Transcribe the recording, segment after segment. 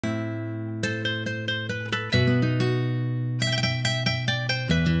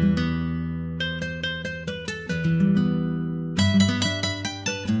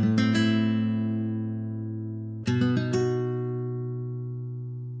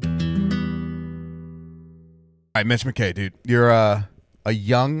right, Mitch McKay, dude. You're a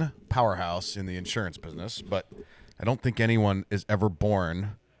young powerhouse in the insurance business, but I don't think anyone is ever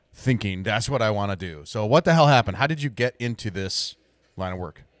born thinking that's what I want to do. So what the hell happened? How did you get into this line of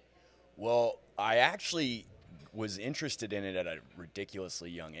work? Well, I actually was interested in it at a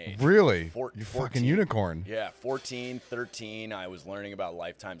ridiculously young age. Really? You 14. fucking unicorn. Yeah, 14, 13, I was learning about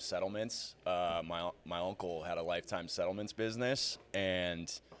lifetime settlements. My uncle had a lifetime settlements business,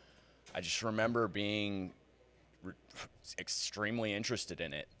 and I just remember being extremely interested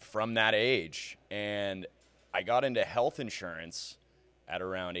in it from that age. And I got into health insurance at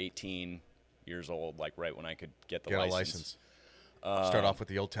around 18 years old, like right when I could get the license. Start off with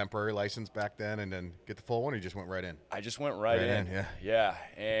the old temporary license back then and then get the full one, or you just went right in? I just went right in. Yeah.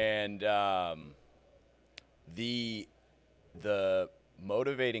 And the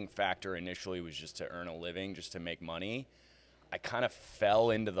motivating factor initially was just to earn a living, just to make money. I kind of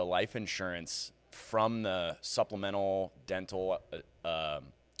fell into the life insurance from the supplemental dental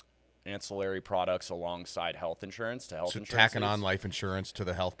ancillary products alongside health insurance to health insurance. So tacking on life insurance to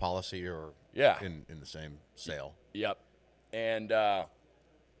the health policy, or in the same sale? Yep. And I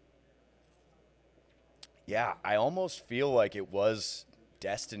almost feel like it was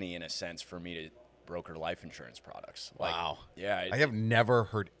destiny in a sense for me to broker life insurance products. Like, wow. Yeah. I have never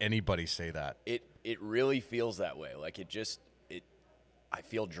heard anybody say that. It really feels that way. Like I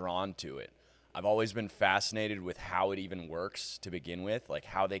feel drawn to it. I've always been fascinated with how it even works to begin with, like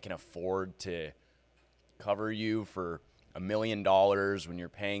how they can afford to cover you for $1 million when you're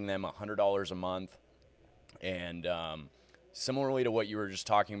paying them $100 a month. And similarly to what you were just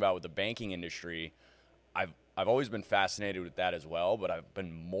talking about with the banking industry, I've always been fascinated with that as well, but I've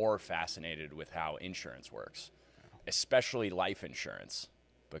been more fascinated with how insurance works, especially life insurance,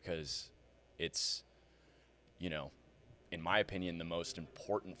 because it's, in my opinion, the most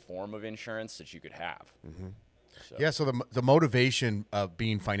important form of insurance that you could have. Mm-hmm. So the motivation of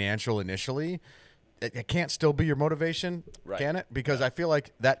being financial initially, it can't still be your motivation, can it? Because I feel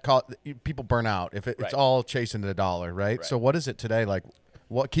like people burn out if it's all chasing the dollar, right? So what is it today? Like,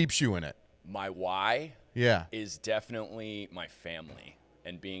 what keeps you in it? My why is definitely my family,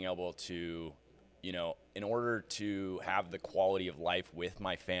 and being able to, in order to have the quality of life with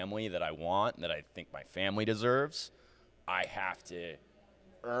my family that I want, that I think my family deserves, I have to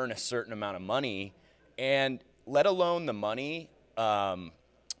earn a certain amount of money, and let alone the money,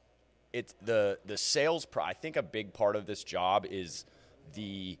 it's the sales I think a big part of this job is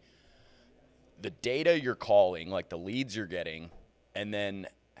the data you're calling, like the leads you're getting, and then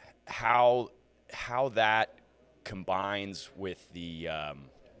how that combines with the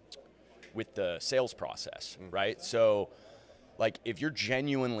sales process, right? So, like, if you're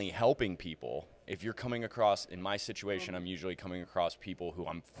genuinely helping people, if you're coming across, in my situation, I'm usually coming across people who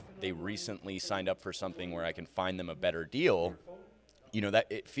they recently signed up for something where I can find them a better deal. That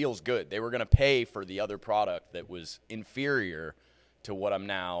it feels good. They were going to pay for the other product that was inferior to what I'm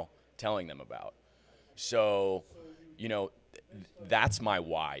now telling them about. So, that's my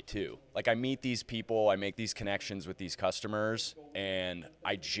why too. Like, I meet these people, I make these connections with these customers, and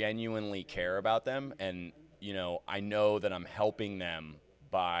I genuinely care about them. And, I know that I'm helping them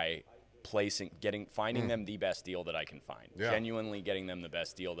by finding them the best deal that I can find. Genuinely getting them the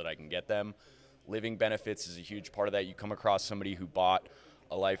best deal that I can get them. Living benefits is a huge part of that. You come across somebody who bought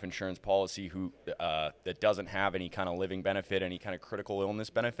a life insurance policy that doesn't have any kind of living benefit, any kind of critical illness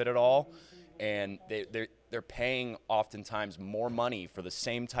benefit at all, and they're paying oftentimes more money for the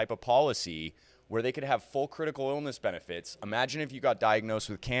same type of policy where they could have full critical illness benefits. Imagine if you got diagnosed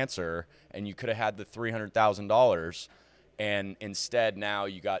with cancer and you could have had the $300,000, and instead now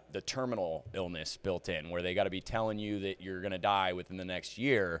you got the terminal illness built in, where they got to be telling you that you're going to die within the next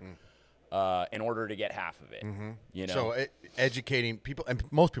year. In order to get half of it, So educating people, and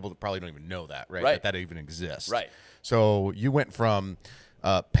most people probably don't even know that, right? That even exists. Right. So you went from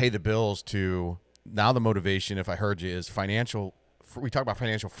pay the bills to now the motivation, if I heard you, is financial. We talk about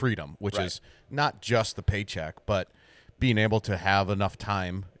financial freedom, which is not just the paycheck, but being able to have enough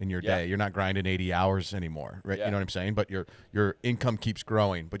time in your day. You're not grinding 80 hours anymore, right? You know what I'm saying? But your income keeps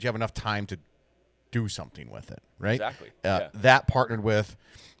growing, but you have enough time to do something with it, right? Exactly. That partnered with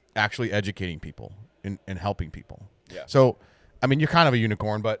actually educating people and helping people. Yeah. So, I mean, you're kind of a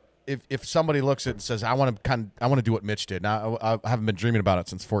unicorn, but if somebody looks at it and says, I want to do what Mitch did. Now, I haven't been dreaming about it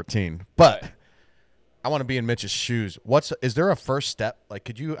since 14, but I want to be in Mitch's shoes. Is there a first step? Like,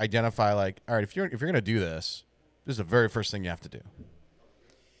 could you identify, like, all right, if you're going to do this, this is the very first thing you have to do.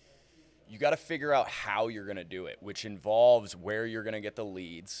 You got to figure out how you're going to do it, which involves where you're going to get the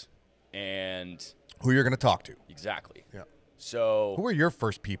leads and who you're going to talk to. Exactly. Yeah. So who were your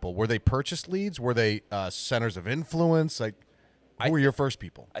first people? Were they purchase leads? Were they centers of influence? Like, who were your first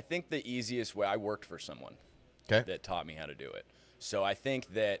people? I think the easiest way, I worked for someone that taught me how to do it. So I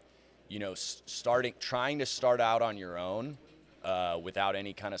think that, you know, trying to start out on your own without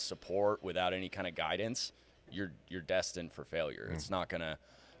any kind of support, without any kind of guidance, you're destined for failure. It's not gonna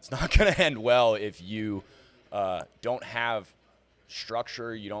end well if you don't have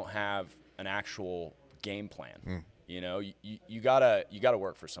structure, you don't have an actual game plan. You know, you gotta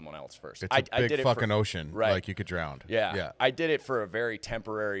work for someone else first. It's a big fucking ocean, right? Like you could drown. Yeah. I did it for a very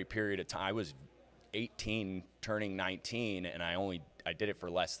temporary period of time. I was 18, turning 19, and I did it for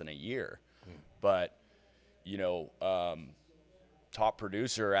less than a year. But, you know, top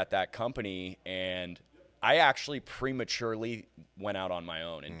producer at that company, and I actually prematurely went out on my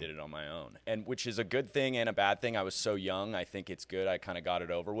own and did it on my own, and which is a good thing and a bad thing. I was so young. I think it's good. I kind of got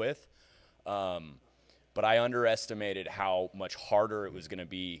it over with. But I underestimated how much harder it was going to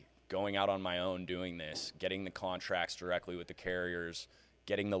be going out on my own, doing this, getting the contracts directly with the carriers,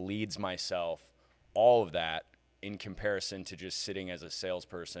 getting the leads myself, all of that in comparison to just sitting as a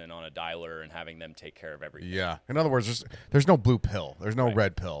salesperson on a dialer and having them take care of everything. Yeah. In other words, there's no blue pill. There's no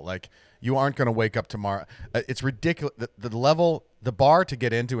red pill. Like, you aren't going to wake up tomorrow. It's ridiculous. The bar to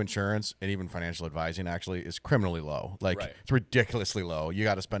get into insurance and even financial advising actually is criminally low. Like, it's ridiculously low. You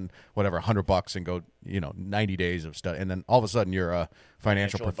got to spend whatever $100 and go, 90 days of study, and then all of a sudden you're a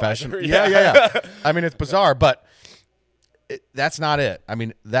financial professional. Yeah. I mean, it's bizarre, but that's not it. I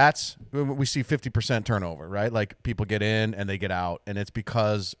mean, we see 50% turnover, right? Like, people get in and they get out, and it's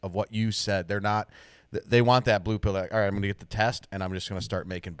because of what you said. They want that blue pill. Like, all right, I'm going to get the test, and I'm just going to start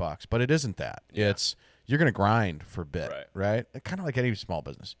making bucks. But it isn't that. Yeah. You're going to grind for a bit, right? Kind of like any small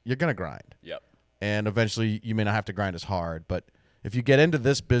business. You're going to grind. Yep. And eventually you may not have to grind as hard. But if you get into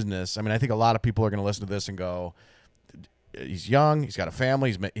this business, I mean, I think a lot of people are going to listen to this and go, he's young, he's got a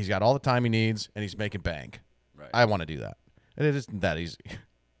family, he's got all the time he needs, and he's making bank. Right. I want to do that. And it isn't that easy.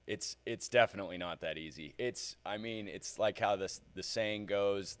 It's definitely not that easy. It's like how the saying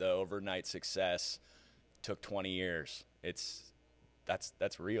goes, the overnight success took 20 years.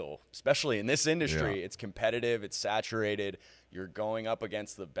 That's real, especially in this industry. Yeah. It's competitive, it's saturated. You're going up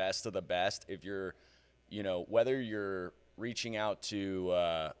against the best of the best. If you're, whether you're reaching out to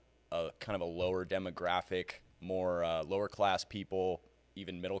a kind of a lower demographic, more lower class people,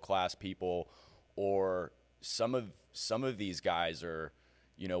 even middle class people, or some of these guys are,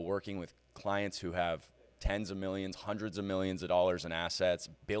 working with clients who have tens of millions, hundreds of millions of dollars in assets,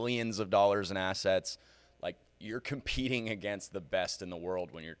 billions of dollars in assets. Like, you're competing against the best in the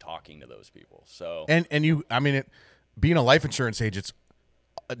world when you're talking to those people. So being a life insurance agent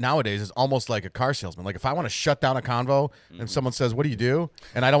nowadays is almost like a car salesman. Like, if I want to shut down a convo and someone says, "What do you do?"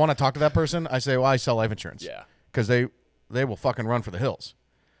 and I don't want to talk to that person, I say, "Well, I sell life insurance." Yeah, because they will fucking run for the hills.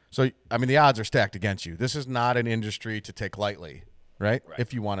 So, I mean, the odds are stacked against you. This is not an industry to take lightly, right?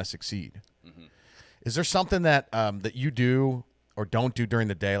 If you want to succeed. Is there something that that you do or don't do during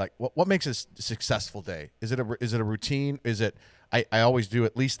the day? Like, what makes a successful day? Is it a routine? Is it I always do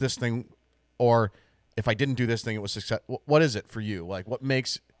at least this thing, or if I didn't do this thing, it was success? What is it for you? Like, what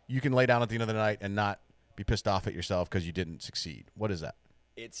makes you can lay down at the end of the night and not be pissed off at yourself because you didn't succeed? What is that?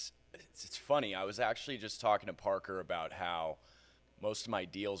 It's funny. I was actually just talking to Parker about how most of my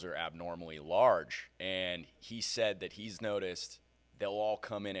deals are abnormally large, and he said that he's noticed they'll all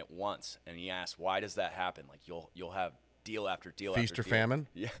come in at once, and he asked, why does that happen? Like, you'll have deal after deal Feast after or deal. famine?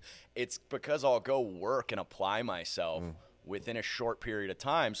 Yeah, it's because I'll go work and apply myself within a short period of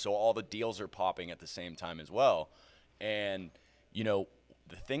time, so all the deals are popping at the same time as well. And the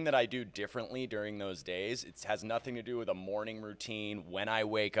thing that I do differently during those days, it has nothing to do with a morning routine, when I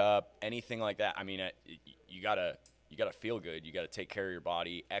wake up, anything like that. I mean, you gotta feel good. You gotta take care of your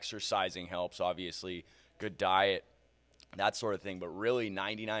body. Exercising helps, obviously. Good diet, that sort of thing. But really,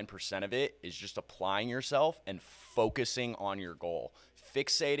 99% of it is just applying yourself and focusing on your goal.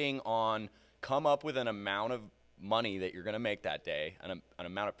 Fixating on, come up with an amount of money that you're gonna make that day. An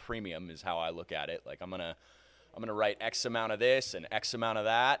amount of premium is how I look at it. Like, I'm gonna write X amount of this and X amount of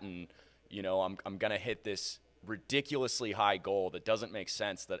that, and I'm gonna hit this ridiculously high goal that doesn't make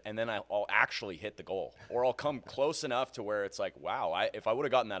sense, and then I'll actually hit the goal, or I'll come close enough to where it's like, wow, if I would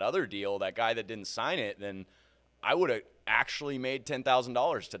have gotten that other deal, that guy that didn't sign it, then I would have actually made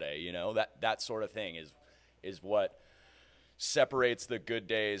 $10,000 today. That sort of thing is what separates the good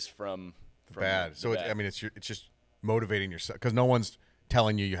days from bad. So it's just motivating yourself, because no one's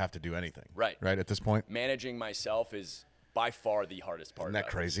telling you have to do anything. Right at this point. Managing myself is by far the hardest part. Isn't that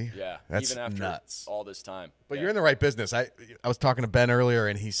crazy? Yeah. That's even after nuts. all this time. But you're in the right business. I was talking to Ben earlier,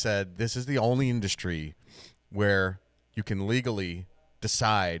 and he said this is the only industry where you can legally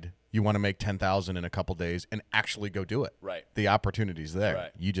decide you want to make 10,000 in a couple days and actually go do it. Right. The opportunity's there.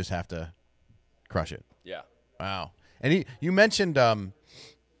 Right. You just have to crush it. Yeah. Wow. And you mentioned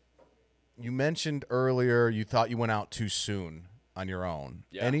earlier you thought you went out too soon on your own.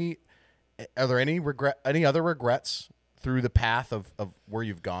 Yeah. Are there any other regrets through the path of where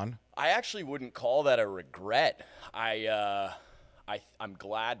you've gone? I actually wouldn't call that a regret. I'm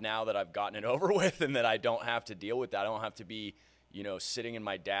glad now that I've gotten it over with and that I don't have to deal with that. I don't have to be, sitting in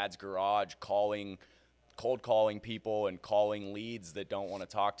my dad's garage cold calling people and calling leads that don't want to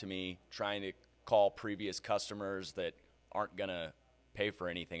talk to me, trying to call previous customers that aren't going to pay for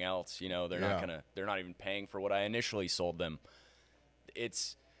anything else. They're not even paying for what I initially sold them.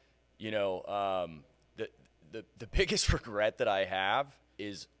 It's, the biggest regret that I have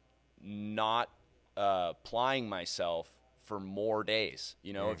is not applying myself for more days.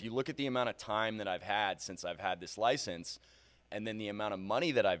 If you look at the amount of time that I've had since I've had this license and then the amount of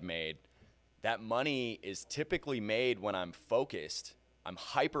money that I've made, that money is typically made when I'm focused. I'm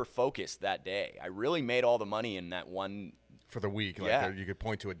hyper-focused that day. I really made all the money in that one. For the week. Yeah. Like you could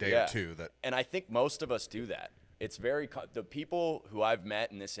point to a day or two. And I think most of us do that. It's the people who I've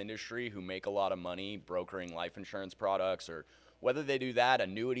met in this industry who make a lot of money brokering life insurance products, or whether they do that,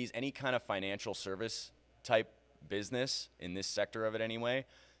 annuities, any kind of financial service type business in this sector of it anyway,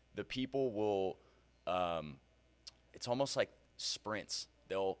 the people will, it's almost like sprints.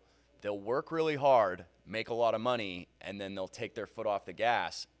 They'll work really hard, make a lot of money, and then they'll take their foot off the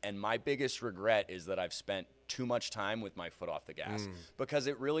gas. And my biggest regret is that I've spent too much time with my foot off the gas, because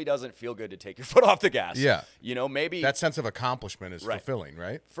it really doesn't feel good to take your foot off the gas. Yeah. Maybe that sense of accomplishment is fulfilling,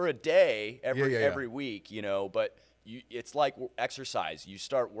 right? For a day, every week, but it's like exercise. You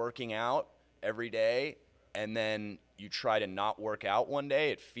start working out every day, and then you try to not work out one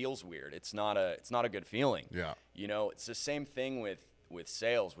day. It feels weird. It's not a good feeling. Yeah. It's the same thing with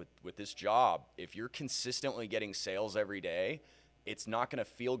sales, with this job. If you're consistently getting sales every day, it's not going to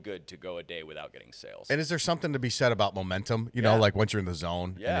feel good to go a day without getting sales. And is there something to be said about momentum? Like once you're in the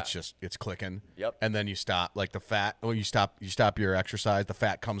zone and it's clicking. Yep. And then you stop, like the fat, when you stop your exercise, the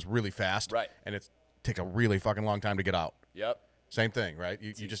fat comes really fast. Right. And it takes a really fucking long time to get out. Yep. Same thing, right?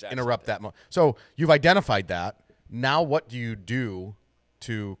 You just interrupt that. So you've identified that. Now what do you do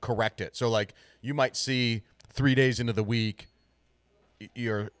to correct it? So like you might see 3 days into the week,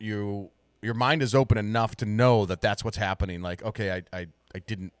 your mind is open enough to know that that's what's happening. Like, okay, I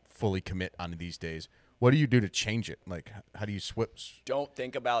didn't fully commit on these days. What do you do to change it? Like, how do you switch? Don't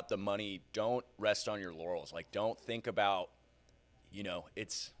think about the money. Don't rest on your laurels. Like, don't think about,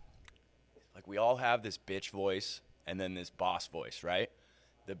 it's like we all have this bitch voice and then this boss voice, right?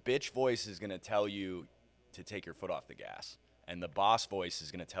 The bitch voice is going to tell you to take your foot off the gas, and the boss voice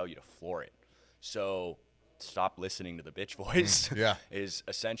is going to tell you to floor it. So stop listening to the bitch voice. Yeah. Is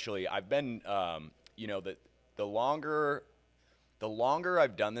essentially, I've been, the longer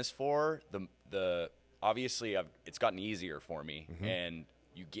I've done this for, the obviously it's gotten easier for me, and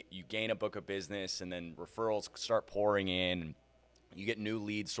you gain a book of business, and then referrals start pouring in, and you get new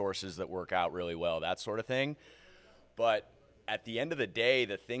lead sources that work out really well, that sort of thing. But at the end of the day,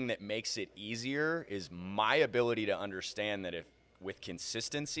 the thing that makes it easier is my ability to understand that if with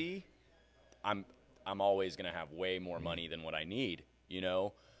consistency, I'm always going to have way more money than what I need.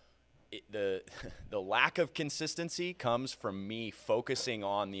 The lack of consistency comes from me focusing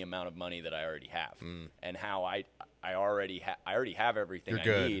on the amount of money that I already have, and how I already have everything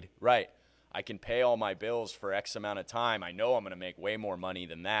I need. Right. I can pay all my bills for X amount of time. I know I'm going to make way more money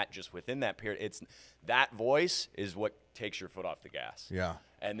than that just within that period. It's that voice is what takes your foot off the gas. Yeah.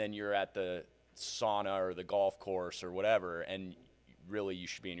 And then you're at the sauna or the golf course or whatever, and really you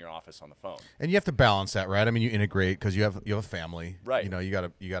should be in your office on the phone. And you have to balance that, right? I mean, you integrate because you have a family, right? You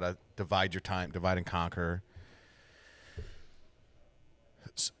gotta divide your time, divide and conquer.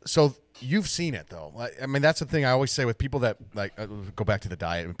 So you've seen it though. I mean, that's the thing I always say with people that go back to the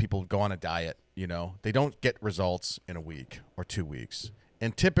diet. When people go on a diet, they don't get results in a week or 2 weeks.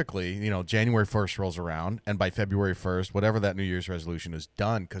 And typically, January 1st rolls around, and by February 1st, whatever that New Year's resolution is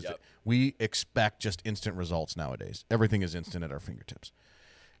done, because we expect just instant results nowadays. Everything is instant at our fingertips.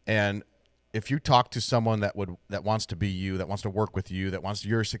 And if you talk to someone that wants to be you, that wants to work with you, that wants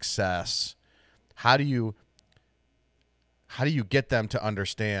your success, how do you get them to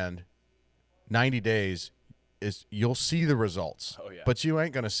understand 90 days is you'll see the results, but you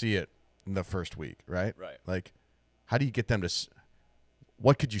ain't going to see it in the first week, right? Right. Like, how do you get them to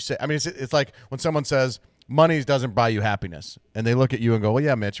what could you say? I mean, it's like when someone says money doesn't buy you happiness, and they look at you and go, well,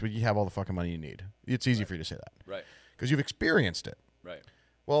 yeah, Mitch, but you have all the fucking money you need. It's easy for you to say that. Right. Because you've experienced it. Right.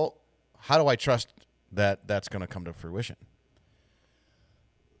 Well, how do I trust that that's going to come to fruition?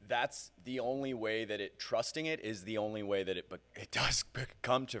 That's the only way that trusting it is the only way that it does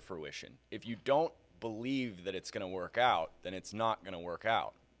come to fruition. If you don't believe that it's going to work out, then it's not going to work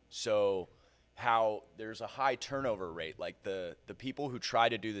out. So how there's a high turnover rate, like the people who try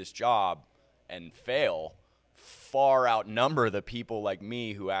to do this job and fail far outnumber the people like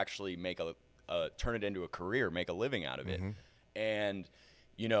me who actually make turn it into a career, make a living out of it. And,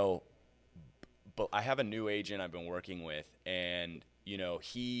 you know, but I have a new agent I've been working with, and, you know,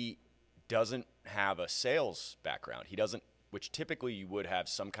 he doesn't have a sales background. He doesn't, which typically you would have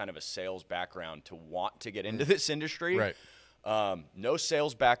some kind of a sales background to want to get into this industry. Right. No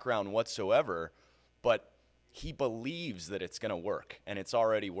sales background whatsoever, but he believes that it's going to work, and it's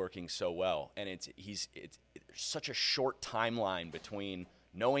already working so well. And it's such a short timeline between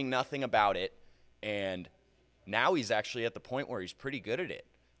knowing nothing about it and now he's actually at the point where he's pretty good at it.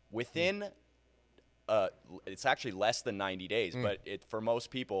 Within it's actually less than 90 days, but for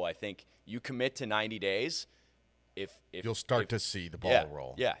most people, I think you commit to 90 days. If you'll start to see the ball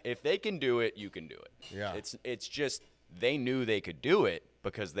roll. Yeah, if they can do it, you can do it. Yeah. It's just they knew they could do it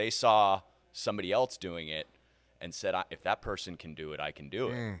because they saw somebody else doing it and said, if that person can do it, I can do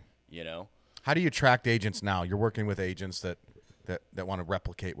it. You know? How do you attract agents now? You're working with agents that want to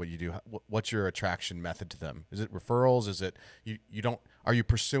replicate what you do. What's your attraction method to them? Is it referrals? Is it you don't? Are you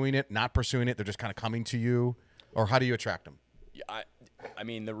pursuing it? Not pursuing it? They're just kind of coming to you, or how do you attract them? Yeah, I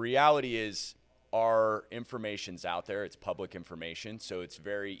mean, the reality is our information's out there. It's public information, so it's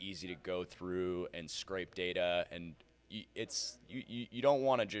very easy to go through and scrape data. And you don't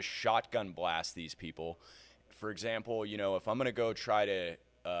want to just shotgun blast these people. For example, you know, if I'm going to go try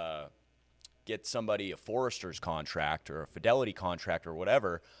to get somebody a Forrester's contract or a Fidelity contract or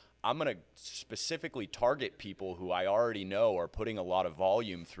whatever, I'm going to specifically target people who I already know are putting a lot of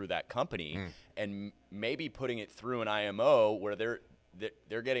volume through that company and maybe putting it through an IMO where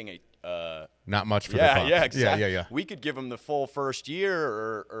they're getting a not much for the buck. Yeah, exactly. Yeah. We could give them the full first year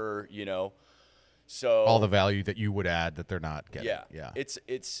or you know, so all the value that you would add that they're not getting. Yeah.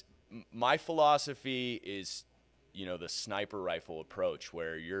 It's my philosophy is, you know, the sniper rifle approach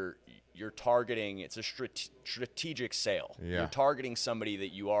where you're targeting, it's a strategic sale. Yeah. You're targeting somebody that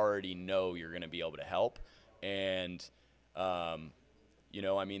you already know you're going to be able to help. And, you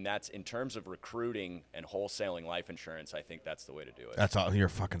know, I mean, that's in terms of recruiting and wholesaling life insurance, I think that's the way to do it. That's all. You're a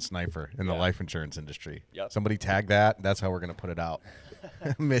fucking sniper in the life insurance industry. Yep. Somebody tag that. That's how we're going to put it out.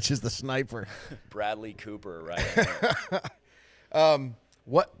 Mitch is the sniper. Bradley Cooper, right?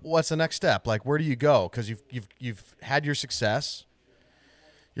 What's the next step? Like, where do you go? Because you've had your success.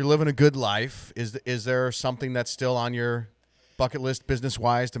 You're living a good life. Is there something that's still on your bucket list business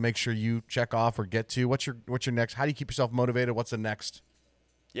wise to make sure you check off or get to? What's your next? How do you keep yourself motivated? What's the next?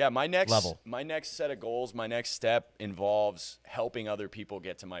 Yeah, my next level? My next set of goals, my next step involves helping other people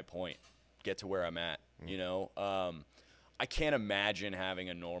get to my point, get to where I'm at. You know, I can't imagine having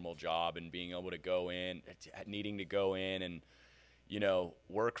a normal job and being able to go in, needing to go in and, you know,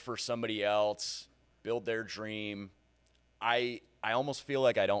 work for somebody else, build their dream. I almost feel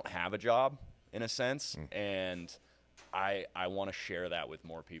like I don't have a job in a sense, and I want to share that with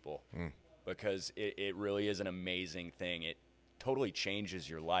more people because it really is an amazing thing. It totally changes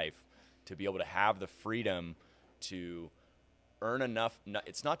your life to be able to have the freedom to earn enough.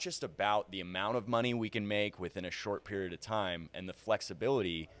 It's not just about the amount of money we can make within a short period of time and the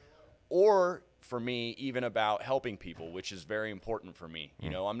flexibility, or for me, even about helping people, which is very important for me.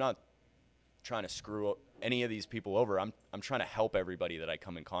 You know, I'm not trying to screw any of these people over. I'm trying to help everybody that I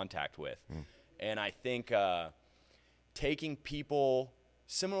come in contact with. And I think taking people,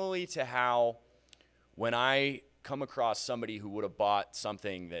 similarly to how when I come across somebody who would have bought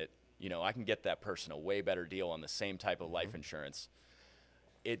something that, you know, I can get that person a way better deal on the same type of life insurance.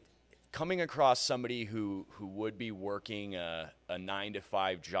 Coming across somebody who would be working a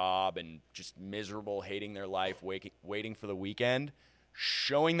 9-to-5 job and just miserable, hating their life, waiting for the weekend,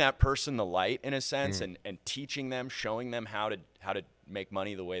 showing that person the light in a sense and teaching them, showing them how to make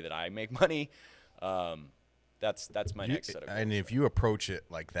money the way that I make money. That's my next set of goals. And if you approach it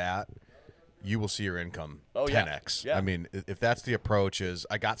like that, you will see your income 10x. Yeah. I mean, if that's the approach is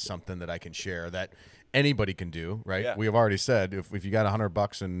I got something that I can share that anybody can do, right? Yeah. We have already said if you got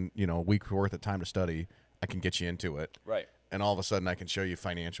 $100 and, you know, a week's worth of time to study, I can get you into it. Right. And all of a sudden I can show you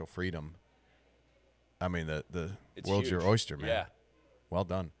financial freedom. I mean, the It's world's huge. your oyster, man. Yeah. Well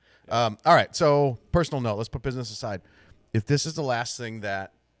done. All right. So personal note, let's put business aside. If this is the last thing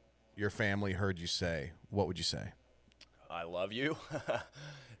that your family heard you say, what would you say? I love you.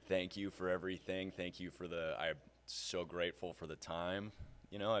 Thank you for everything. Thank you for I'm so grateful for the time,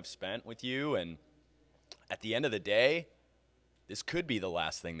 you know, I've spent with you, and at the end of the day, this could be the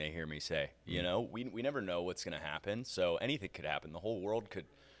last thing they hear me say. You know, we never know what's going to happen. So anything could happen. The whole world could,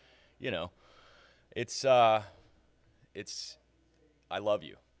 you know, it's I love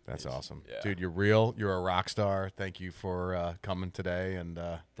you. That's awesome. Yeah. Dude, you're real. You're a rock star. Thank you for coming today, and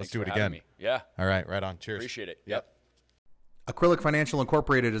let's Thanks do for it having again. me. Yeah. All right, right on. Cheers. Appreciate it. Yep. Acrylic Financial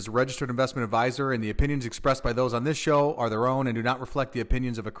Incorporated is a registered investment advisor, and the opinions expressed by those on this show are their own and do not reflect the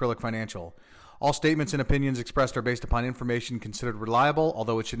opinions of Acrylic Financial. All statements and opinions expressed are based upon information considered reliable,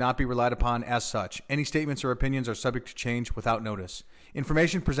 although it should not be relied upon as such. Any statements or opinions are subject to change without notice.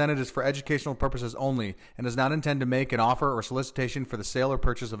 Information presented is for educational purposes only and does not intend to make an offer or solicitation for the sale or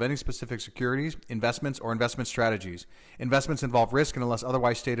purchase of any specific securities, investments, or investment strategies. Investments involve risk and, unless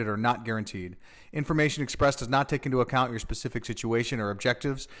otherwise stated, are not guaranteed. Information expressed does not take into account your specific situation or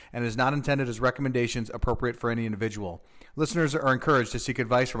objectives and is not intended as recommendations appropriate for any individual. Listeners are encouraged to seek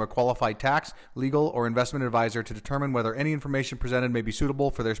advice from a qualified tax, legal, or investment advisor to determine whether any information presented may be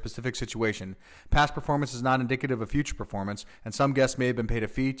suitable for their specific situation. Past performance is not indicative of future performance, and some guests may have been paid a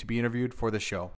fee to be interviewed for this show.